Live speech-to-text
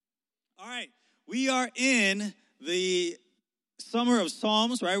We are in the summer of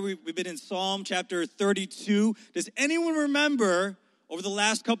Psalms, right? We've been in Psalm chapter 32. Does anyone remember over the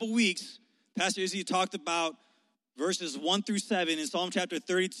last couple weeks, Pastor Izzy talked about verses 1 through 7 in Psalm chapter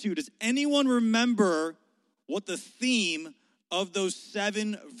 32. Does anyone remember what the theme of those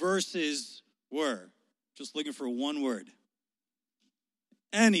 7 verses were? Just looking for one word.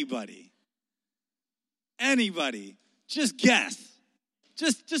 Anybody? Just guess.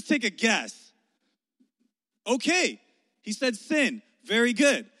 Just take a guess. Okay, he said sin. Very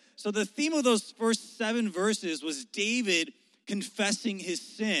good. So the theme of those first 7 verses was David confessing his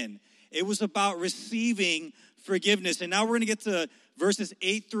sin. It was about receiving forgiveness. And now we're going to get to verses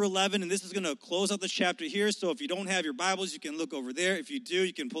 8 through 11, and this is going to close out the chapter here. So if you don't have your Bibles, you can look over there. If you do,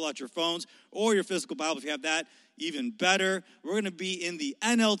 you can pull out your phones or your physical Bible. If you have that, even better. We're going to be in the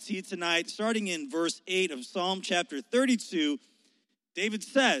NLT tonight, starting in verse 8 of Psalm chapter 32. David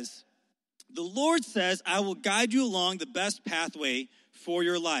says, "The Lord says, I will guide you along the best pathway for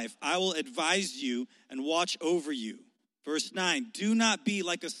your life. I will advise you and watch over you." Verse 9, "Do not be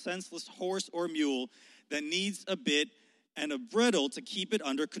like a senseless horse or mule that needs a bit and a bridle to keep it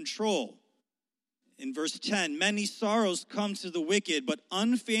under control." In verse 10, "Many sorrows come to the wicked, but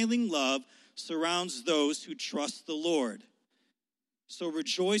unfailing love surrounds those who trust the Lord. So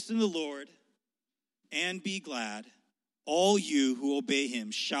rejoice in the Lord and be glad, all you who obey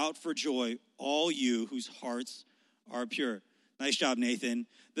him. Shout for joy, all you whose hearts are pure." Nice job, Nathan.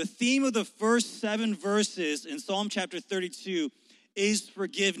 The theme of the first 7 verses in Psalm chapter 32 is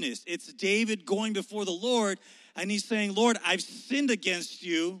forgiveness. It's David going before the Lord, and he's saying, "Lord, I've sinned against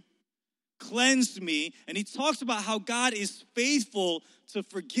you. Cleanse me." And he talks about how God is faithful to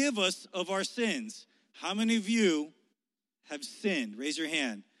forgive us of our sins. How many of you have sinned? Raise your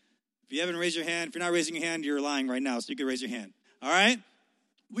hand. If you haven't raised your hand, if you're not raising your hand, you're lying right now, so you can raise your hand. All right?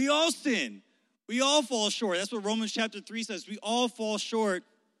 We all sin. We all fall short. That's what Romans chapter 3 says. We all fall short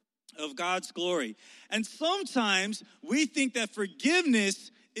of God's glory. And sometimes we think that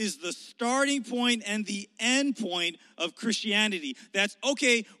forgiveness is the starting point and the end point of Christianity. That's,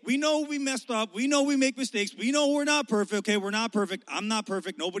 okay, we know we messed up. We know we make mistakes. We know we're not perfect. Okay, we're not perfect. I'm not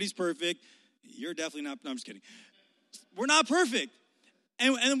perfect. Nobody's perfect. You're definitely not. No, I'm just kidding. We're not perfect.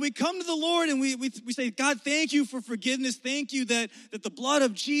 And we come to the Lord and we say, "God, thank you for forgiveness. Thank you that the blood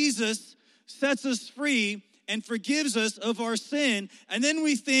of Jesus sets us free and forgives us of our sin." And then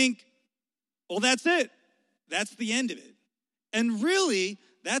we think, well, that's it. That's the end of it. And really,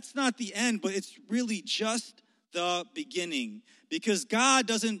 that's not the end, but it's really just the beginning. Because God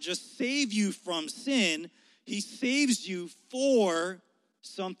doesn't just save you from sin, he saves you for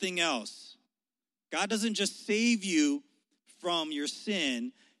something else. God doesn't just save you from your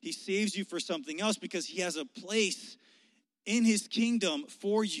sin, he saves you for something else because he has a place in his kingdom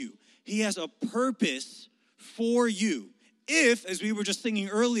for you. He has a purpose for you. If, as we were just singing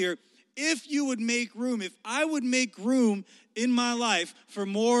earlier, if you would make room, if I would make room in my life for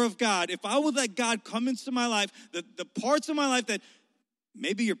more of God, if I would let God come into my life, the parts of my life that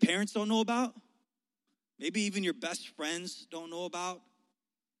maybe your parents don't know about, maybe even your best friends don't know about,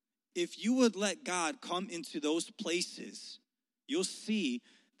 if you would let God come into those places, you'll see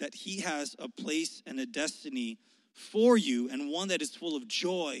that he has a place and a destiny for you, and one that is full of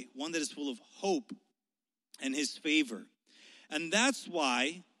joy, one that is full of hope and his favor. And that's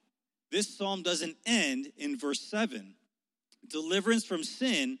why this psalm doesn't end in verse 7. Deliverance from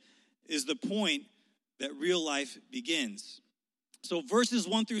sin is the point that real life begins. So verses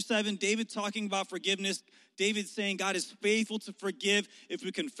 1 through 7, David talking about forgiveness. David saying God is faithful to forgive if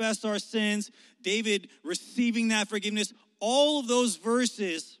we confess our sins. David receiving that forgiveness. All of those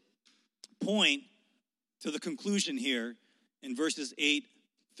verses point to the conclusion here in verses 8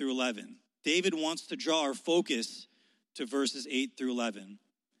 through 11. David wants to draw our focus to verses 8 through 11.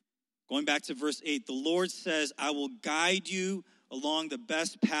 Going back to verse 8, the Lord says, "I will guide you along the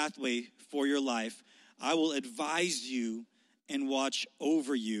best pathway for your life. I will advise you and watch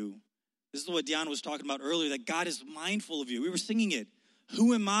over you." This is what Diana was talking about earlier, that God is mindful of you. We were singing it.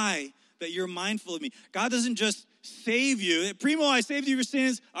 Who am I that you're mindful of me? God doesn't just save you. Primo, I saved you your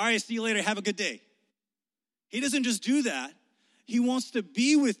sins. All right, see you later. Have a good day. He doesn't just do that. He wants to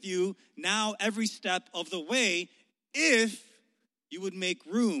be with you now every step of the way if you would make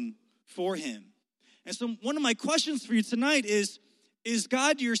room for him. And so one of my questions for you tonight is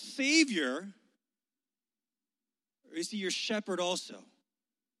God your Savior, or is he your shepherd also?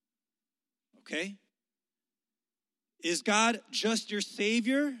 Okay? Is God just your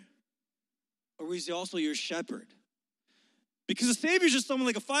Savior, or is he also your shepherd? Because a savior is just someone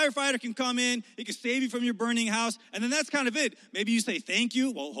like a firefighter can come in, he can save you from your burning house, and then that's kind of it. Maybe you say thank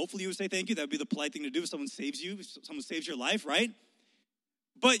you. Well, hopefully you would say thank you. That would be the polite thing to do if someone saves you, if someone saves your life, right?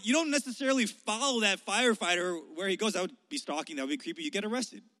 But you don't necessarily follow that firefighter where he goes. That would be stalking. That would be creepy. You get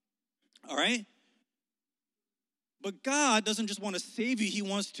arrested, all right? But God doesn't just want to save you. He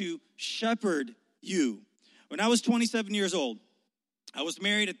wants to shepherd you. When I was 27 years old, I was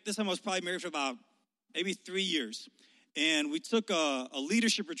married. At this time, I was probably married for about maybe 3 years. And we took a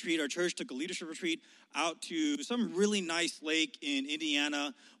leadership retreat. Our church took a leadership retreat out to some really nice lake in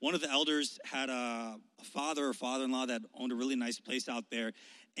Indiana. One of the elders had a father or father-in-law that owned a really nice place out there.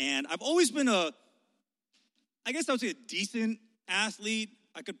 And I've always been I guess I would say a decent athlete.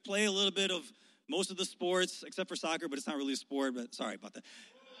 I could play a little bit of most of the sports, except for soccer, but it's not really a sport, but sorry about that.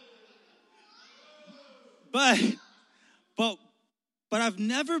 But I've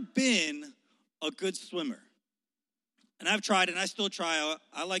never been a good swimmer. And I've tried, and I still try.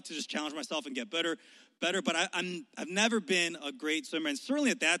 I like to just challenge myself and get better. But I've never been a great swimmer. And certainly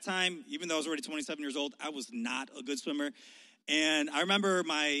at that time, even though I was already 27 years old, I was not a good swimmer. And I remember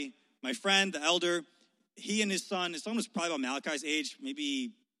my friend, the elder, he and his son was probably about Malachi's age,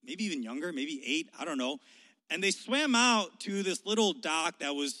 maybe even younger, maybe 8, I don't know. And they swam out to this little dock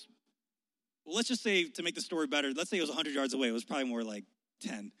that was, well, let's just say, to make the story better, let's say it was 100 yards away. It was probably more like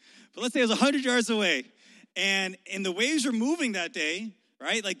 10. But let's say it was 100 yards away. And the waves were moving that day,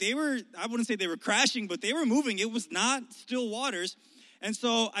 right? Like I wouldn't say they were crashing, but they were moving. It was not still waters. And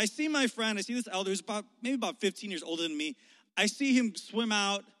so I see my friend, I see this elder who's maybe about 15 years older than me. I see him swim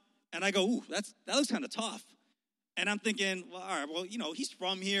out, and I go, ooh, that looks kind of tough. And I'm thinking, well, all right, well, he's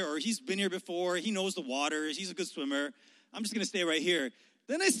from here, or he's been here before. He knows the waters. He's a good swimmer. I'm just going to stay right here.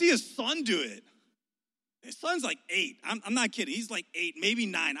 Then I see his son do it. His son's like 8. I'm not kidding. He's like 8, maybe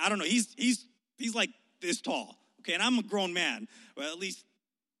 9. I don't know. He's like this tall, okay? And I'm a grown man. Well, at least,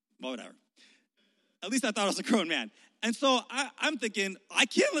 well, whatever. At least I thought I was a grown man. And so I'm thinking, I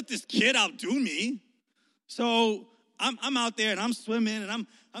can't let this kid outdo me. So I'm out there, and I'm swimming, and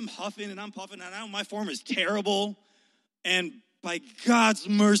I'm huffing, and I'm puffing, and I know my form is terrible. And by God's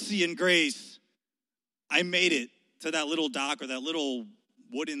mercy and grace, I made it to that little dock or that little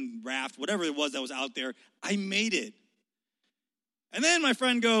wooden raft, whatever it was that was out there. I made it. And then my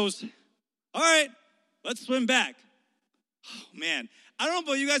friend goes, all right, let's swim back. Oh, man. I don't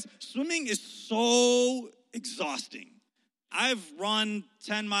know about you guys. Swimming is so exhausting. I've run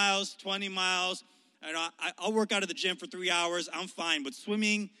 10 miles, 20 miles. And I'll work out at the gym for 3 hours. I'm fine. But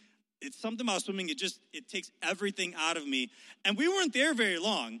swimming, it's something about swimming. It takes everything out of me. And we weren't there very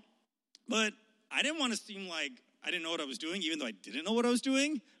long. But I didn't want to seem like I didn't know what I was doing, even though I didn't know what I was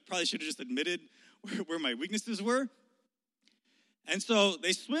doing. Probably should have just admitted where my weaknesses were. And so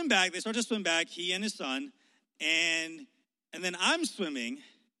they swim back. They start to swim back, he and his son. And then I'm swimming.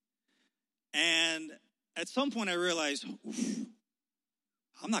 And at some point I realized,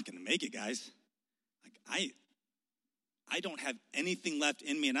 I'm not going to make it, guys. Like I don't have anything left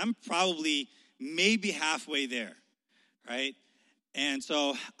in me. And I'm probably maybe halfway there, right? And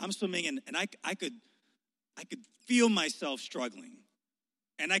so I'm swimming, and I could feel myself struggling.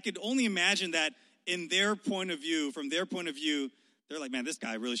 And I could only imagine that from their point of view, they're like, man, this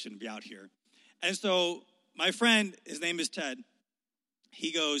guy really shouldn't be out here. And so my friend, his name is Ted,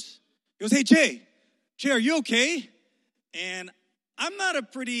 he goes, hey, Jay, are you okay? And I'm a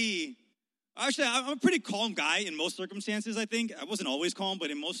pretty calm guy in most circumstances, I think. I wasn't always calm,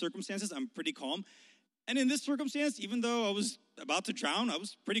 but in most circumstances, I'm pretty calm. And in this circumstance, even though I was about to drown, I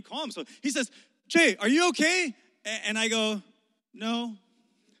was pretty calm. So he says, Jay, are you okay? And I go, no.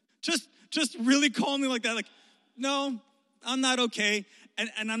 Just really calmly like that, like, no, I'm not okay.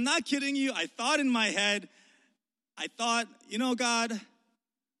 And I'm not kidding you. I thought in my head, God,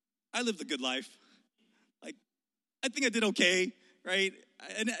 I lived a good life. Like, I think I did okay, right?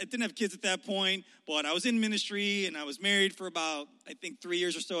 I didn't have kids at that point, but I was in ministry, and I was married for about, I think, 3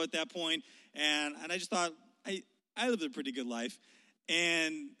 years or so at that point. And I just thought, I lived a pretty good life.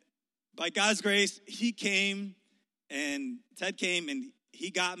 And by God's grace, he came, and Ted came, and he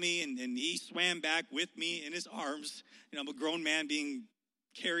got me, and he swam back with me in his arms. I'm a grown man being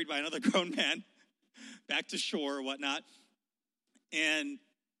carried by another grown man back to shore or whatnot. And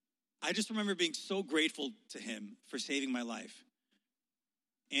I just remember being so grateful to him for saving my life.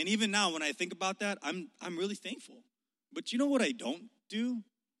 And even now, when I think about that, I'm really thankful. But you know what I don't do?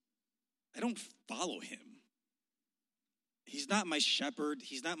 I don't follow him. He's not my shepherd.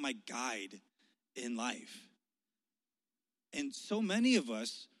 He's not my guide in life. And so many of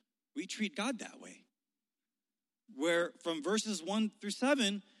us, we treat God that way. Where from verses 1 through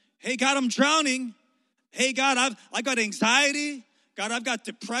 7, hey, God, I'm drowning. Hey, God, I've got anxiety. God, I've got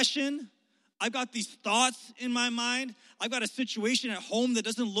depression. I've got these thoughts in my mind. I've got a situation at home that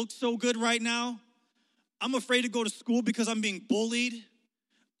doesn't look so good right now. I'm afraid to go to school because I'm being bullied.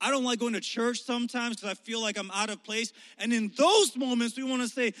 I don't like going to church sometimes because I feel like I'm out of place. And in those moments, we want to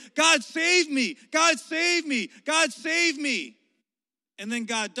say, God, save me. God, save me. God, save me. And then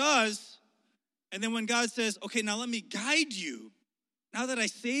God does. And then when God says, okay, now let me guide you. Now that I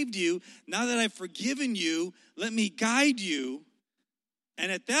saved you, now that I've forgiven you, let me guide you.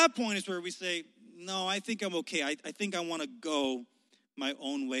 And at that point is where we say, no, I think I'm okay. I think I want to go my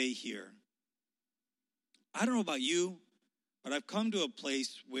own way here. I don't know about you, but I've come to a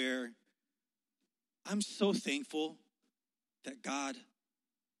place where I'm so thankful that God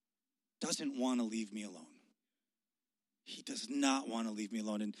doesn't want to leave me alone. He does not want to leave me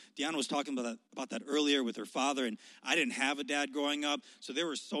alone. And Deanna was talking about that earlier with her father, and I didn't have a dad growing up, so there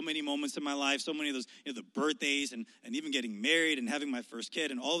were so many moments in my life, so many of those, the birthdays and even getting married and having my first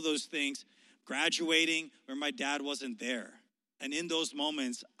kid and all of those things, graduating where my dad wasn't there. And in those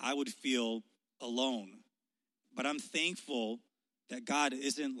moments, I would feel alone. But I'm thankful that God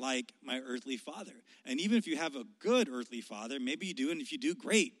isn't like my earthly father. And even if you have a good earthly father, maybe you do, and if you do,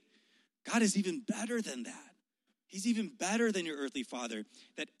 great. God is even better than that. He's even better than your earthly father,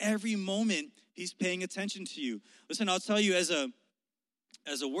 that every moment he's paying attention to you. Listen, I'll tell you, as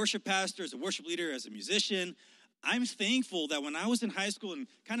a worship pastor, as a worship leader, as a musician, I'm thankful that when I was in high school and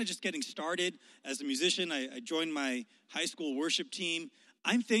kind of just getting started as a musician, I joined my high school worship team.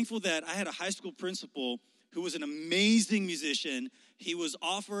 I'm thankful that I had a high school principal who was an amazing musician. He was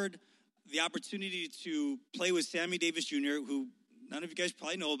offered the opportunity to play with Sammy Davis Jr., who none of you guys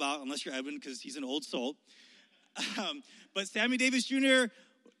probably know about unless you're Edwin, because he's an old soul. But Sammy Davis Jr.,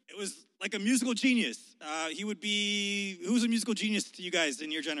 it was like a musical genius. Who's a musical genius to you guys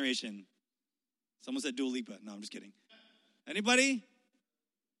in your generation? Someone said Dua Lipa. No, I'm just kidding. Anybody?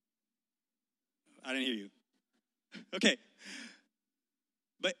 I didn't hear you. Okay.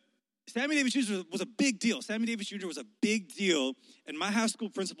 But Sammy Davis Jr. was a big deal. Sammy Davis Jr. was a big deal. And my high school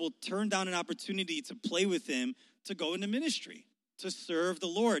principal turned down an opportunity to play with him to go into ministry, to serve the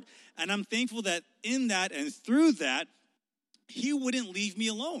Lord. And I'm thankful that in that and through that, he wouldn't leave me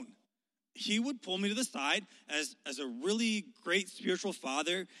alone. He would pull me to the side as a really great spiritual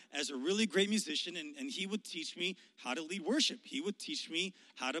father, as a really great musician, and he would teach me how to lead worship. He would teach me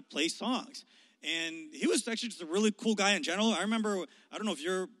how to play songs. And he was actually just a really cool guy in general. I remember, I don't know if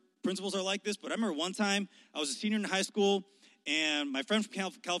your principals are like this, but I remember one time I was a senior in high school, and my friend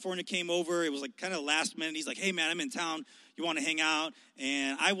from California came over. It was like kind of last minute. He's like, hey, man, I'm in town. You want to hang out?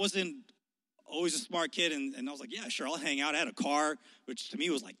 And I wasn't always a smart kid, and I was like, yeah, sure, I'll hang out. I had a car, which to me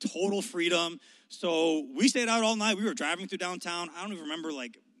was like total freedom. So we stayed out all night. We were driving through downtown. I don't even remember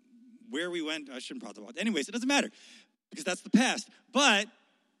like where we went. I shouldn't probably talk about it. Anyways, it doesn't matter because that's the past. But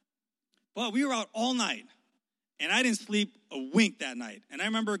we were out all night, and I didn't sleep a wink that night. And I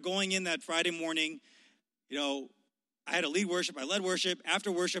remember going in that Friday morning, I had to lead worship. I led worship.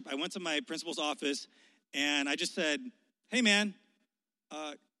 After worship, I went to my principal's office, and I just said, hey, man,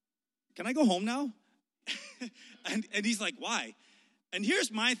 can I go home now? and he's like, why? And here's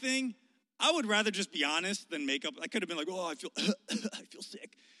my thing. I would rather just be honest than make up. I could have been like, oh, I feel I feel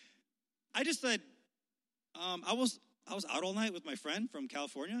sick. I just said, I was out all night with my friend from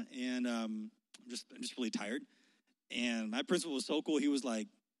California, and I'm just really tired. And my principal was so cool. He was like,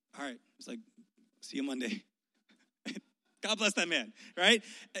 all right. He's like, see you Monday. God bless that man, right?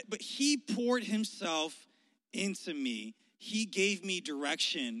 But he poured himself into me. He gave me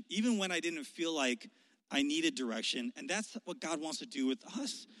direction, even when I didn't feel like I needed direction. And that's what God wants to do with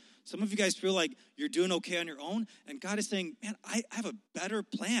us. Some of you guys feel like you're doing okay on your own, and God is saying, man, I have a better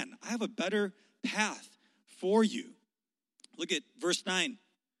plan. I have a better path for you. Look at verse 9.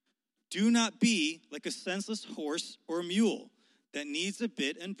 Do not be like a senseless horse or mule that needs a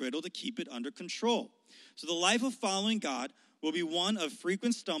bit and bridle to keep it under control. So the life of following God will be one of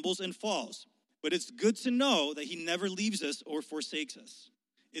frequent stumbles and falls. But it's good to know that he never leaves us or forsakes us.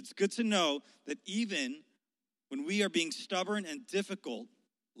 It's good to know that even when we are being stubborn and difficult,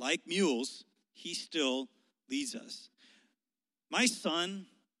 like mules, he still leads us. My son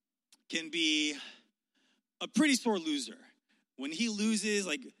can be a pretty sore loser. When he loses,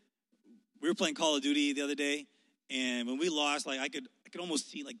 like we were playing Call of Duty the other day, and when we lost, like I could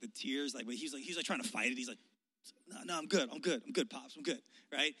almost see like the tears, like but he's like trying to fight it. He's like, no, I'm good, Pops, I'm good,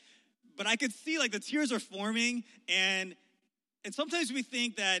 right? But I could see like the tears are forming, and sometimes we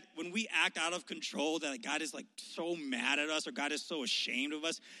think that when we act out of control that God is like so mad at us or God is so ashamed of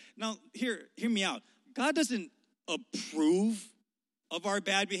us. Now, hear me out. God doesn't approve of our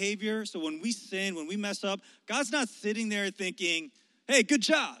bad behavior. So when we sin, when we mess up, God's not sitting there thinking, hey, good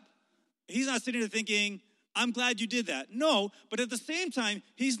job. He's not sitting there thinking, I'm glad you did that. No, but at the same time,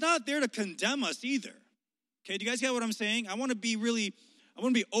 he's not there to condemn us either. Okay, do you guys get what I'm saying? I want to be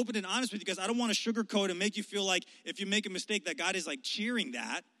open and honest with you guys. I don't want to sugarcoat and make you feel like if you make a mistake that God is like cheering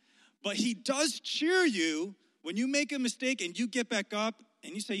that. But he does cheer you when you make a mistake and you get back up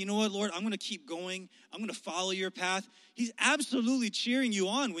and you say, you know what, Lord, I'm going to keep going. I'm going to follow your path. He's absolutely cheering you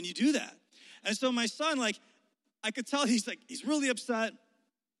on when you do that. And so my son, like, I could tell he's really upset,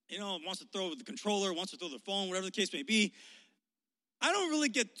 wants to throw the controller, wants to throw the phone, whatever the case may be. I don't really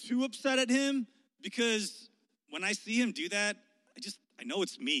get too upset at him because when I see him do that, I know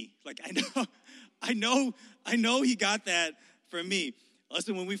it's me. Like, I know he got that from me.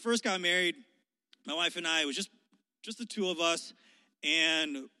 Listen, when we first got married, my wife and I, it was just the two of us,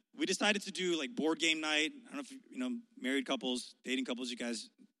 and we decided to do like board game night. I don't know if, married couples, dating couples, you guys,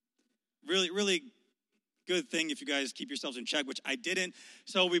 really, really good thing if you guys keep yourselves in check, which I didn't.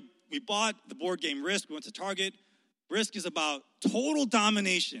 So we bought the board game Risk. We went to Target. Risk is about total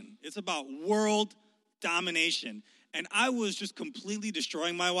domination. It's about world domination. And I was just completely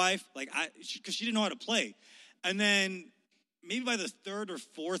destroying my wife, because she didn't know how to play. And then maybe by the third or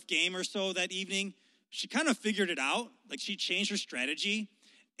fourth game or so that evening, she kind of figured it out. Like, she changed her strategy,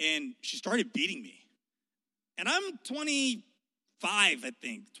 and she started beating me. And I'm 25, I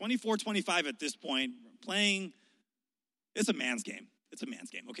think, 24, 25 at this point, playing. It's a man's game. It's a man's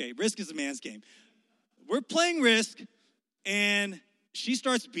game, okay? Risk is a man's game. We're playing Risk, and she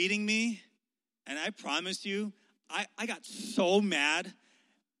starts beating me, and I promise you, I got so mad.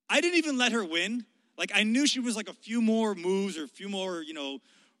 I didn't even let her win. Like, I knew she was like a few more moves or a few more,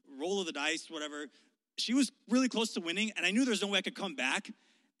 roll of the dice, whatever. She was really close to winning, and I knew there was no way I could come back.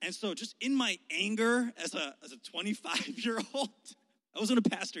 And so just in my anger as a 25-year-old, I wasn't a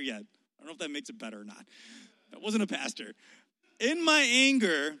pastor yet. I don't know if that makes it better or not. I wasn't a pastor. In my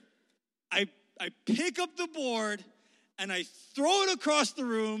anger, I pick up the board, and I throw it across the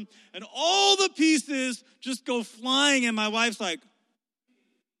room, and all the pieces just go flying, and my wife's like,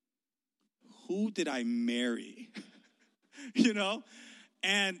 who did I marry?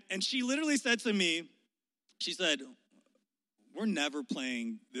 And she literally said to me, she said, we're never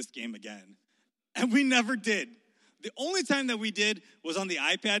playing this game again. And we never did. The only time that we did was on the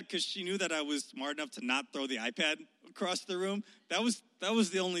iPad because she knew that I was smart enough to not throw the iPad across the room. That was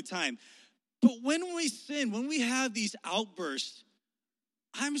the only time. But when we sin, when we have these outbursts,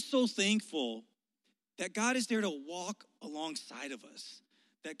 I'm so thankful that God is there to walk alongside of us,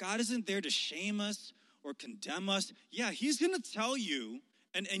 that God isn't there to shame us or condemn us. Yeah, he's going to tell you,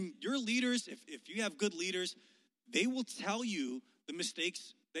 and your leaders, if you have good leaders, they will tell you the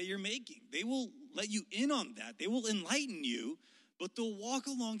mistakes that you're making. They will let you in on that. They will enlighten you, but they'll walk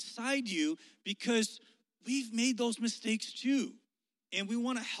alongside you because we've made those mistakes too. And we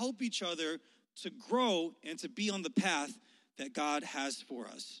want to help each other to grow and to be on the path that God has for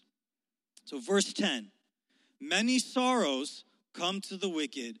us. So verse 10, many sorrows come to the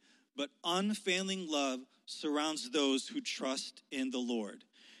wicked, but unfailing love surrounds those who trust in the Lord.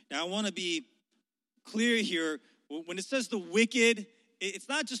 Now I want to be clear here. When it says the wicked, it's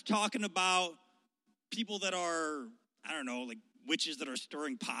not just talking about people that are, I don't know, like witches that are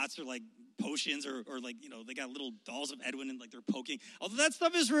stirring pots or like potions or like, they got little dolls of Edwin and like they're poking. Although that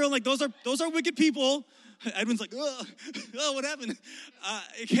stuff is real, like those are wicked people. Edwin's like, oh, what happened?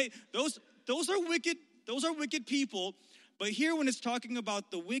 Okay, those are wicked people. But here when it's talking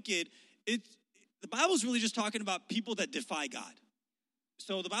about the wicked, the Bible's really just talking about people that defy God.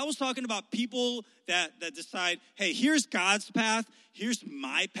 So the Bible's talking about people that decide, hey, here's God's path, here's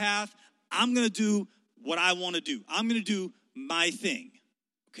my path. I'm going to do what I want to do. I'm going to do my thing,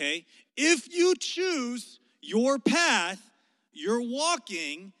 okay? If you choose your path, you're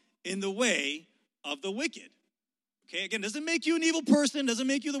walking in the way of the wicked, okay? Again, doesn't make you an evil person, doesn't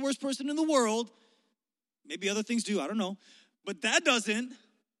make you the worst person in the world. Maybe other things do, I don't know. But that doesn't,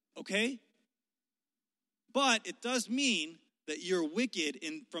 okay? But it does mean that you're wicked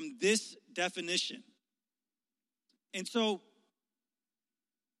from this definition. And so,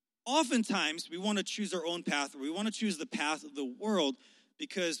 oftentimes, we want to choose our own path, or we want to choose the path of the world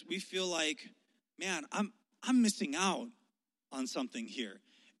because we feel like, man, I'm missing out on something here.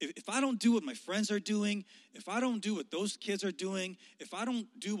 If I don't do what my friends are doing, if I don't do what those kids are doing, if I don't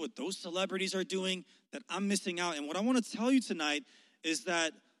do what those celebrities are doing, that I'm missing out. And what I want to tell you tonight is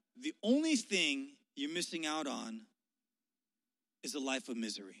that the only thing you're missing out on is a life of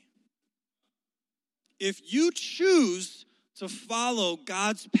misery. If you choose to follow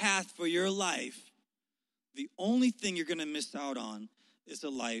God's path for your life, the only thing you're going to miss out on is a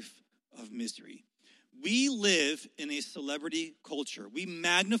life of misery. We live in a celebrity culture. We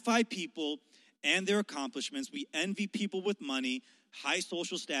magnify people and their accomplishments. We envy people with money, high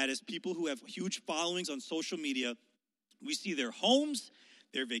social status, people who have huge followings on social media. We see their homes,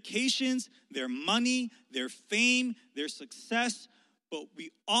 their vacations, their money, their fame, their success, but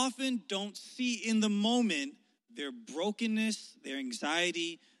we often don't see in the moment their brokenness, their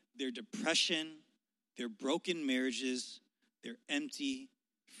anxiety, their depression, their broken marriages, their empty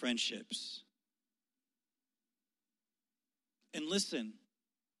friendships. And listen,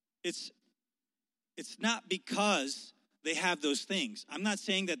 it's not because they have those things. I'm not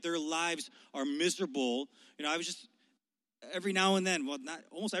saying that their lives are miserable. I was just, every now and then, well, not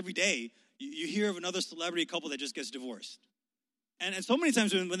almost every day, you hear of another celebrity couple that just gets divorced. And so many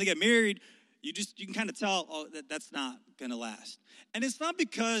times when they get married, you can kind of tell, oh, that's not going to last. And it's not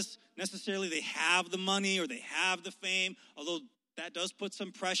because necessarily they have the money or they have the fame, although that does put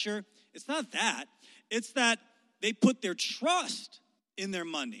some pressure. It's not that. It's that they put their trust in their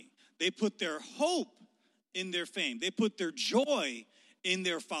money. They put their hope in their fame. They put their joy in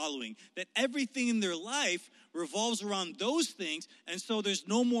their following. That everything in their life revolves around those things. And so there's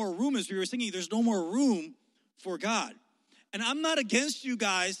no more room, as we were singing, there's no more room for God. And I'm not against you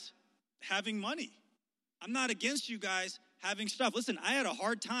guys having money. I'm not against you guys having stuff. Listen, I had a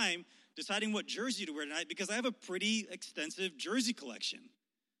hard time deciding what jersey to wear tonight because I have a pretty extensive jersey collection.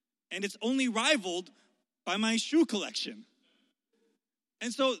 And it's only rivaled by my shoe collection.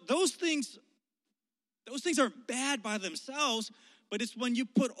 And so those things aren't bad by themselves, but it's when you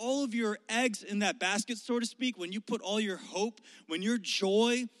put all of your eggs in that basket, so to speak, when you put all your hope, when your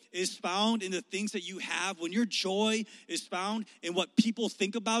joy is found in the things that you have, when your joy is found in what people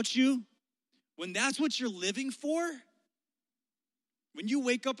think about you, when that's what you're living for, when you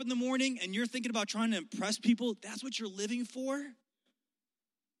wake up in the morning and you're thinking about trying to impress people, that's what you're living for,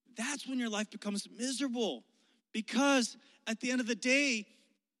 that's when your life becomes miserable. Because at the end of the day,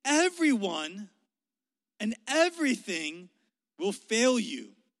 everyone and everything will fail you.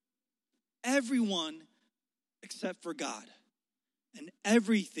 Everyone except for God. And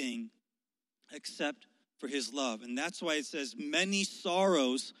everything except for his love. And that's why it says, many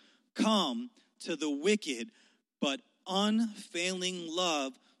sorrows come to the wicked, but unfailing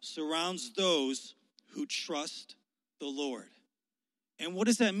love surrounds those who trust the Lord. And what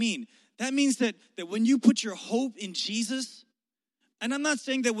does that mean? That means that when you put your hope in Jesus, and I'm not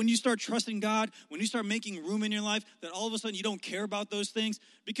saying that when you start trusting God, when you start making room in your life, that all of a sudden you don't care about those things,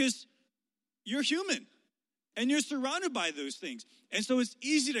 because you're human and you're surrounded by those things. And so it's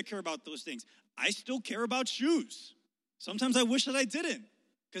easy to care about those things. I still care about shoes. Sometimes I wish that I didn't,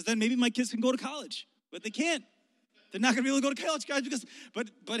 because then maybe my kids can go to college, but they can't. They're not going to be able to go to college, guys,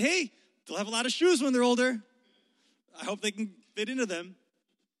 but hey, they'll have a lot of shoes when they're older. I hope they can fit into them.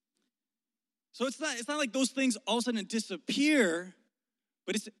 So it's not like those things all of a sudden disappear,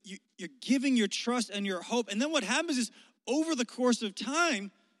 but it's you're giving your trust and your hope. And then what happens is, over the course of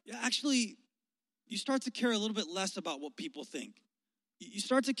time, you start to care a little bit less about what people think. You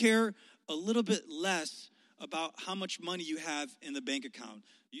start to care a little bit less about how much money you have in the bank account.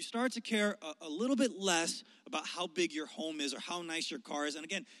 You start to care a little bit less about how big your home is or how nice your car is. And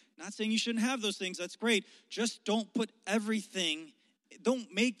again, not saying you shouldn't have those things. That's great. Just don't put everything, don't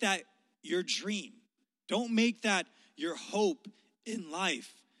make that your dream. Don't make that your hope in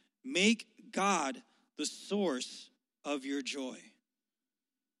life. Make God the source of your joy.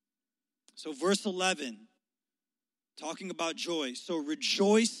 So verse 11, talking about joy. So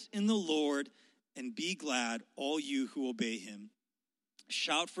rejoice in the Lord and be glad, all you who obey him.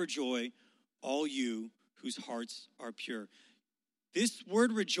 Shout for joy, all you whose hearts are pure. This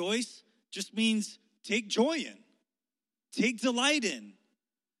word rejoice just means take joy in, take delight in,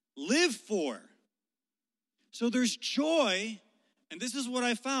 live for. So there's joy, and this is what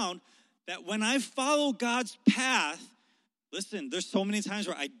I found, that when I follow God's path, listen, there's so many times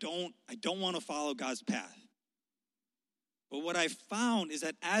where I don't want to follow God's path. But what I found is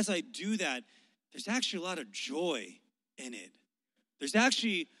that as I do that, there's actually a lot of joy in it. There's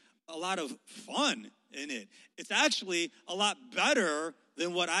actually a lot of fun in it. It's actually a lot better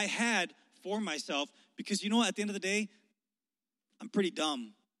than what I had for myself, because at the end of the day, I'm pretty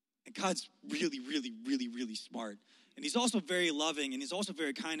dumb. And God's really, really, really, really smart. And he's also very loving, and he's also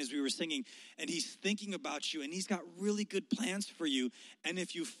very kind, as we were singing. And he's thinking about you, and he's got really good plans for you. And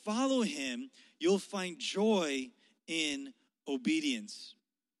if you follow him, you'll find joy in obedience.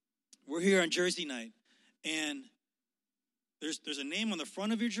 We're here on Jersey night, and there's a name on the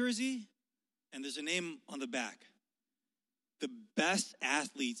front of your jersey, and there's a name on the back. The best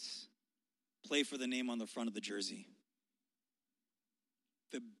athletes play for the name on the front of the jersey.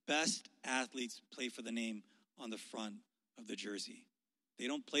 The best athletes play for the name on the front of the jersey. They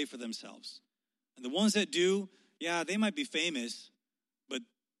don't play for themselves. And the ones that do, yeah, they might be famous, but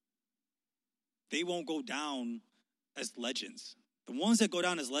they won't go down as legends. The ones that go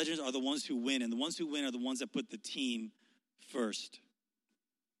down as legends are the ones who win, and the ones who win are the ones that put the team first.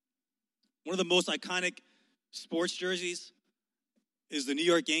 One of the most iconic sports jerseys is the New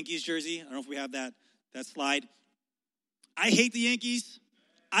York Yankees jersey. I don't know if we have that slide. I hate the Yankees.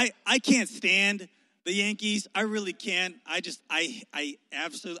 I can't stand the Yankees. I really can't. I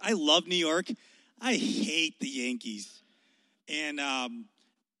absolutely love New York. I hate the Yankees. And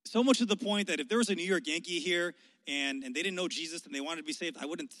so much to the point that if there was a New York Yankee here and they didn't know Jesus and they wanted to be saved, I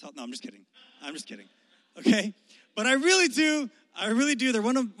wouldn't tell. No, I'm just kidding. Okay? But I really do. They're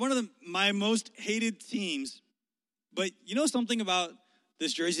one of my most hated teams. But you know something about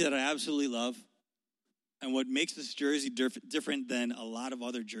this jersey that I absolutely love? And what makes this jersey different than a lot of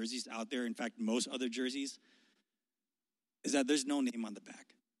other jerseys out there, in fact, most other jerseys, is that there's no name on the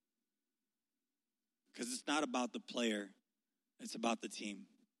back. Because it's not about the player, it's about the team.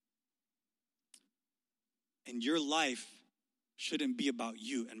 And your life shouldn't be about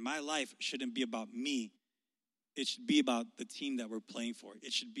you, and my life shouldn't be about me. It should be about the team that we're playing for.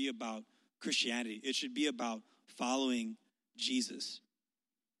 It should be about Christianity. It should be about following Jesus.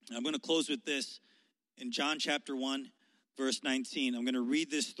 And I'm going to close with this. In John chapter 1, verse 19, I'm going to read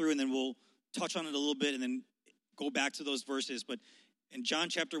this through and then we'll touch on it a little bit and then go back to those verses. But in John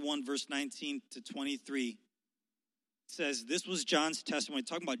chapter 1, verse 19 to 23, it says, this was John's testimony,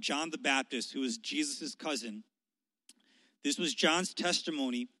 talking about John the Baptist, who is Jesus' cousin. This was John's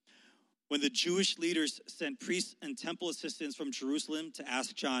testimony when the Jewish leaders sent priests and temple assistants from Jerusalem to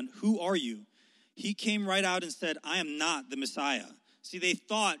ask John, who are you? He came right out and said, I am not the Messiah. See, they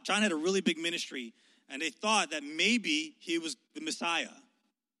thought, John had a really big ministry, and they thought that maybe he was the Messiah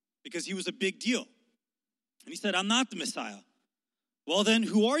because he was a big deal. And he said, I'm not the Messiah. Well, then,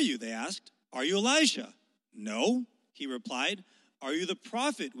 who are you? They asked. Are you Elijah? No, he replied. Are you the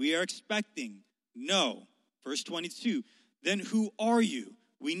prophet we are expecting? No. Verse 22, then who are you?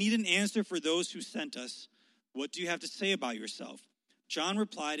 We need an answer for those who sent us. What do you have to say about yourself? John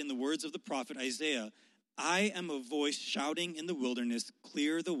replied in the words of the prophet Isaiah, I am a voice shouting in the wilderness,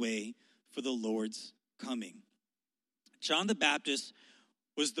 clear the way for the Lord's coming. John the Baptist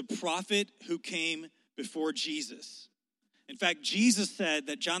was the prophet who came before Jesus. In fact, Jesus said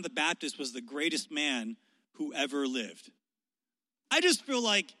that John the Baptist was the greatest man who ever lived. I just feel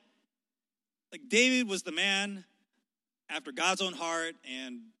like David was the man after God's own heart,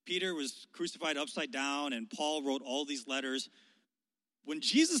 and Peter was crucified upside down, and Paul wrote all these letters. When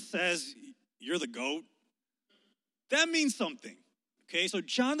Jesus says, you're the GOAT, that means something. Okay, so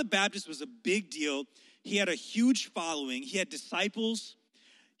John the Baptist was a big deal. He had a huge following. He had disciples.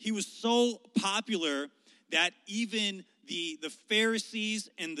 He was so popular that even the Pharisees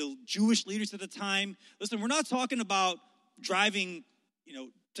and the Jewish leaders at the time, listen, we're not talking about driving,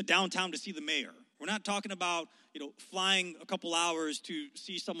 to downtown to see the mayor. We're not talking about, flying a couple hours to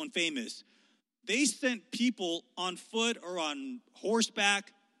see someone famous. They sent people on foot or on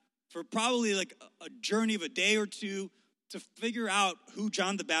horseback for probably like a journey of a day or two to figure out who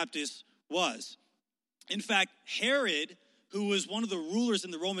John the Baptist was. In fact, Herod, who was one of the rulers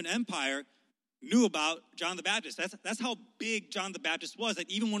in the Roman Empire, knew about John the Baptist. That's how big John the Baptist was, that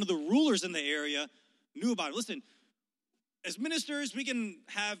even one of the rulers in the area knew about it. Listen, as ministers, we can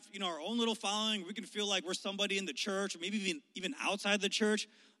have, our own little following. We can feel like we're somebody in the church or maybe even outside the church.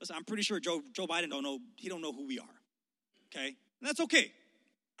 Listen, I'm pretty sure Joe Biden don't know who we are, okay? And that's okay.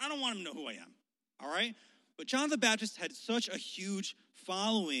 I don't want him to know who I am, all right? But John the Baptist had such a huge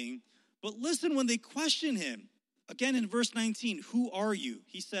following. But listen when they question him. Again in verse 19, who are you?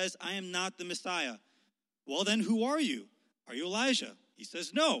 He says, I am not the Messiah. Well, then who are you? Are you Elijah? He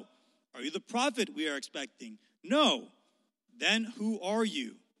says, no. Are you the prophet we are expecting? No. Then who are you?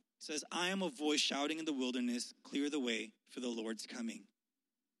 He says, I am a voice shouting in the wilderness, clear the way for the Lord's coming.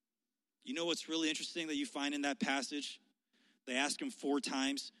 You know what's really interesting that you find in that passage? They ask him 4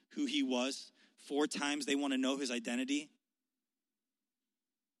 times who he was. 4 times they want to know his identity.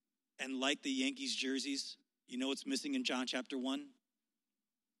 And like the Yankees jerseys, you know what's missing in John chapter 1?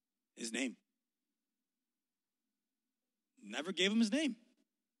 His name. Never gave him his name.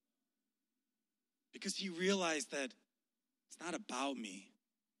 Because he realized that it's not about me.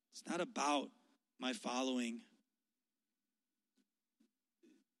 It's not about my following.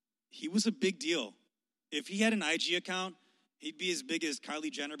 He was a big deal. If he had an IG account, he'd be as big as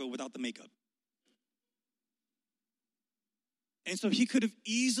Kylie Jenner, but without the makeup. And so he could have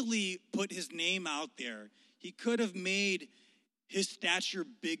easily put his name out there. He could have made his stature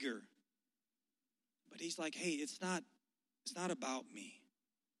bigger. But he's like, hey, it's not about me.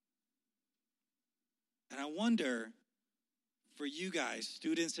 And I wonder, for you guys,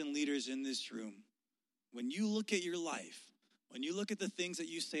 students and leaders in this room, when you look at your life, when you look at the things that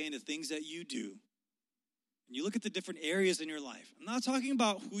you say and the things that you do, and you look at the different areas in your life, I'm not talking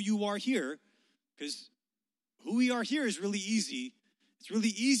about who you are here, because who we are here is really easy. It's really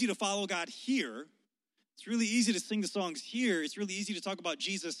easy to follow God here. It's really easy to sing the songs here. It's really easy to talk about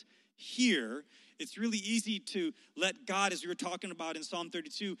Jesus here. It's really easy to let God, as we were talking about in Psalm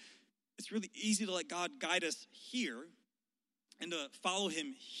 32, it's really easy to let God guide us here and to follow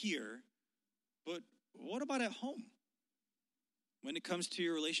him here. But what about at home? When it comes to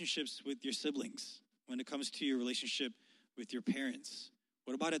your relationships with your siblings, when it comes to your relationship with your parents,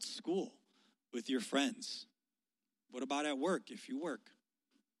 what about at school with your friends? What about at work if you work?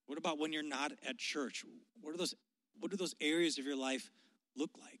 What about when you're not at church? What do those areas of your life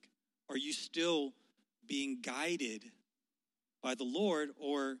look like? Are you still being guided by the Lord,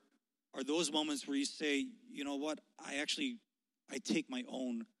 or are those moments where you say, you know what, I take my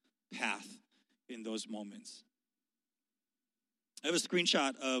own path in those moments? I have a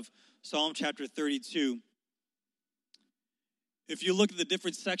screenshot of Psalm chapter 32. If you look at the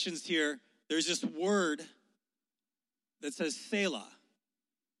different sections here, there's this word that says Selah.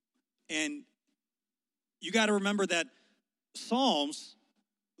 And you got to remember that Psalms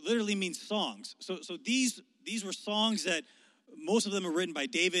literally means songs. So these were songs that most of them are written by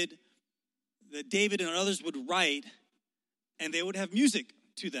David, that David and others would write, and they would have music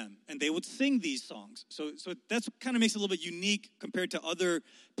to them, and they would sing these songs. So that's kind of makes it a little bit unique compared to other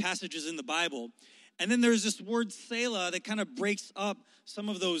passages in the Bible. And then there's this word Selah that kind of breaks up some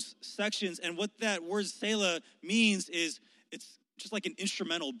of those sections, and what that word Selah means is it's just like an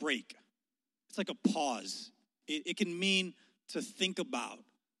instrumental break. It's like a pause. It can mean to think about,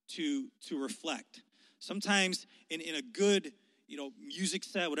 to reflect. Sometimes in a good, music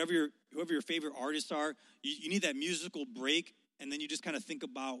set, whoever your favorite artists are, you need that musical break, and then you just kind of think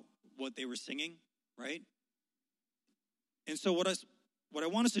about what they were singing, right? And so what I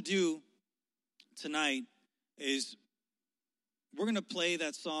want us to do tonight is we're going to play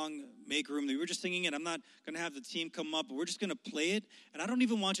that song, Make Room. We were just singing it. I'm not going to have the team come up, but we're just going to play it, and I don't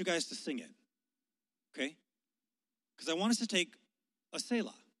even want you guys to sing it, okay? Because I want us to take a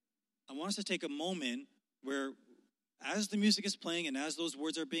Selah. I want us to take a moment where, as the music is playing and as those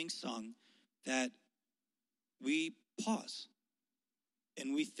words are being sung, that we pause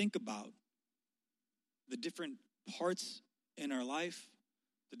and we think about the different parts in our life,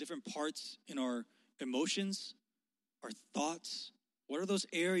 the different parts in our emotions, our thoughts. What are those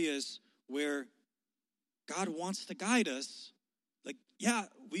areas where God wants to guide us? Like, yeah,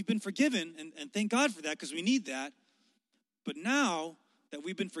 we've been forgiven, and thank God for that, because we need that. But now that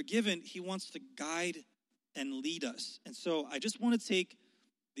we've been forgiven, he wants to guide and lead us. And so I just want to take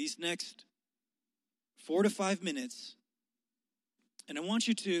these next 4 to 5 minutes, and I want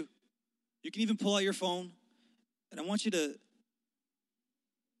you can even pull out your phone, and I want you to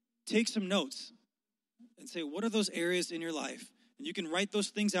take some notes and say, what are those areas in your life? And you can write those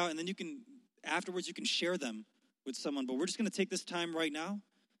things out, and then afterwards you can share them with someone. But we're just going to take this time right now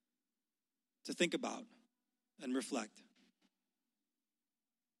to think about and reflect.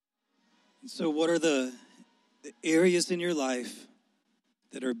 And so what are the areas in your life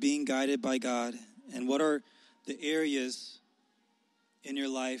that are being guided by God? And what are the areas in your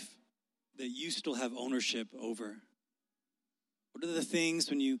life that you still have ownership over? What are the things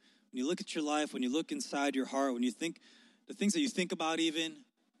when you look at your life, when you look inside your heart, when you think, the things that you think about even,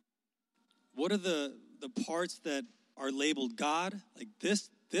 what are the parts that are labeled God? Like this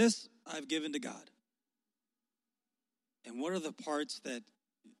I've given to God. And what are the parts that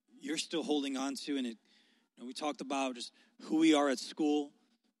you're still holding on to? And we talked about just who we are at school,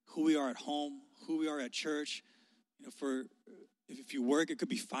 who we are at home, who we are at church. If you work, it could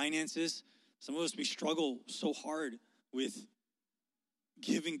be finances. Some of us, we struggle so hard with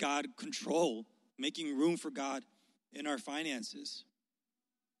giving God control, making room for God in our finances.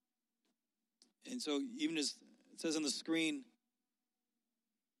 And so even as it says on the screen,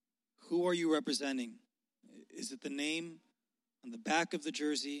 who are you representing? Is it the name on the back of the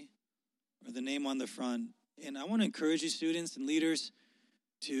jersey or the name on the front? And I want to encourage you, students and leaders,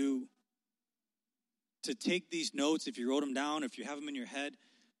 to take these notes. If you wrote them down, if you have them in your head,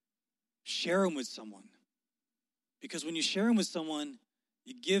 share them with someone. Because when you share them with someone,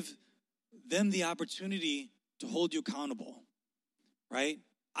 you give them the opportunity to hold you accountable, right?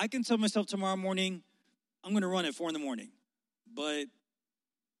 I can tell myself tomorrow morning, I'm going to run at 4 a.m, but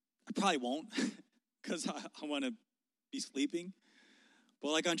I probably won't because I want to be sleeping.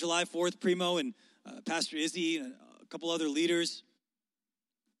 But like on July 4th, Primo and Pastor Izzy and a couple other leaders,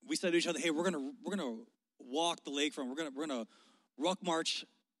 we said to each other, hey, we're gonna walk the lakefront. We're gonna ruck march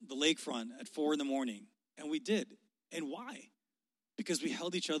the lakefront at 4 a.m. And we did. And why? Because we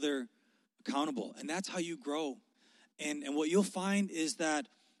held each other accountable. And that's how you grow. And what you'll find is that,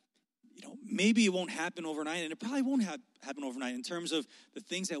 maybe it won't happen overnight, and it probably won't happen overnight in terms of the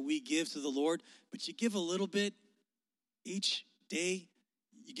things that we give to the Lord, but you give a little bit each day,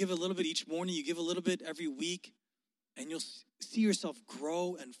 you give a little bit each morning, you give a little bit every week, and you'll see yourself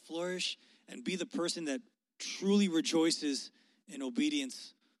grow and flourish and be the person that truly rejoices in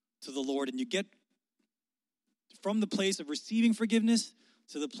obedience to the Lord. And you get from the place of receiving forgiveness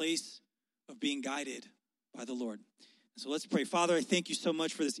to the place of being guided by the Lord. So let's pray. Father, I thank you so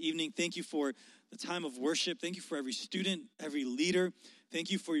much for this evening. Thank you for the time of worship. Thank you for every student, every leader. Thank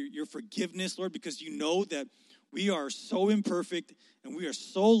you for your forgiveness, Lord, because you know that we are so imperfect and we are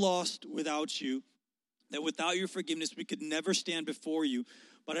so lost without you, that without your forgiveness, we could never stand before you.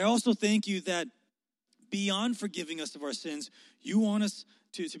 But I also thank you that beyond forgiving us of our sins, you want us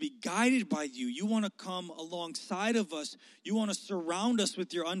to be guided by you. You want to come alongside of us. You want to surround us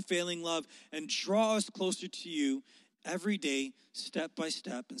with your unfailing love and draw us closer to you every day, step by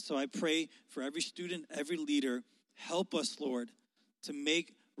step. And so I pray for every student, every leader, help us, Lord, to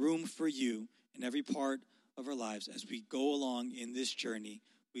make room for you in every part of our lives as we go along in this journey.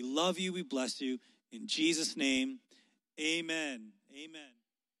 We love you. We bless you. In Jesus' name, amen. Amen.